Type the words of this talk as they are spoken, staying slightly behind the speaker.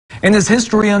And as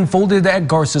history unfolded at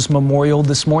Garces Memorial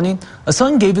this morning, a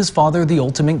son gave his father the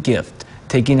ultimate gift,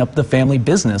 taking up the family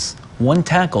business one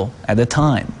tackle at a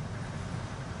time.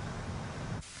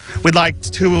 We'd like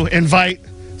to invite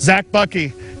Zach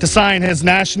Buckey to sign his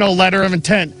national letter of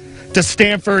intent to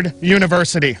Stanford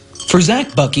University. For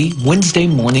Zach Buckey, Wednesday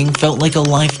morning felt like a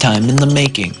lifetime in the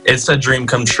making. It's a dream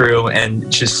come true,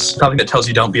 and just something that tells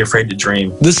you don't be afraid to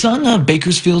dream. The son of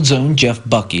Bakersfield's own Jeff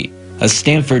Buckey, a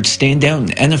Stanford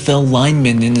standout and NFL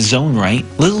lineman in his own right,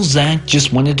 little Zach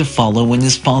just wanted to follow in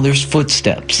his father's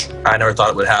footsteps. I never thought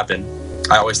it would happen.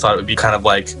 I always thought it would be kind of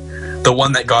like the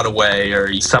one that got away,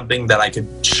 or something that I could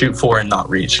shoot for and not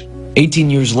reach. 18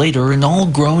 years later and all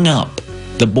grown up,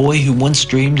 the boy who once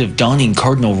dreamed of donning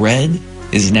Cardinal red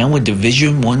is now a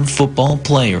Division I football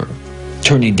player,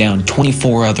 turning down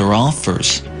 24 other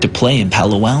offers to play in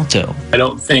Palo Alto. I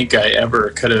don't think I ever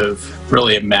could have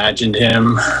really imagined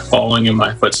him following in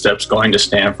my footsteps, going to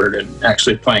Stanford and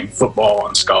actually playing football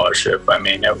on scholarship. I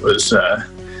mean, it was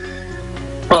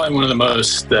probably one of the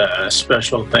most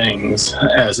special things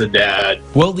as a dad.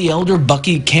 Well, the elder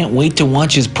Buckey can't wait to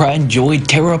watch his pride and joy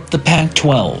tear up the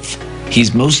Pac-12.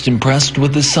 He's most impressed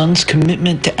with his son's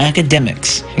commitment to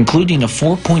academics, including a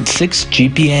 4.6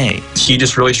 GPA. He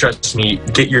just really stressed me,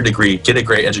 get your degree, get a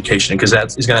great education, because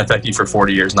that is going to affect you for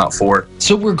 40 years, not 4.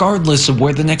 So regardless of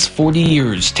where the next 40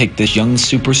 years take this young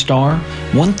superstar,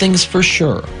 one thing's for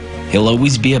sure, he'll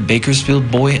always be a Bakersfield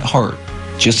boy at heart,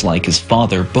 just like his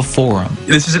father before him.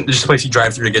 This isn't just a place you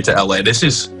drive through to get to LA. This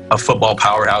is a football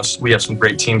powerhouse. We have some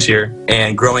great teams here.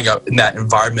 And growing up in that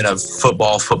environment of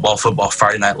football,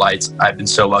 Friday night lights, I've been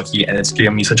so lucky, and it's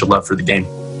given me such a love for the game.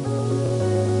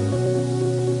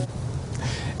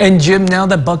 And Jim, now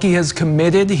that Buckey has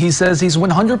committed, he says he's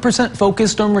 100%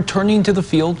 focused on returning to the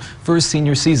field for his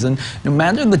senior season, no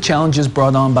matter the challenges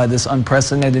brought on by this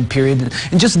unprecedented period.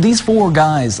 And just these 4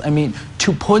 guys, I mean,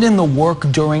 to put in the work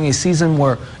during a season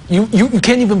where you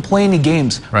can't even play any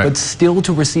games, right, but still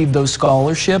to receive those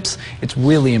scholarships, it's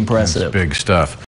really impressive. That's big stuff.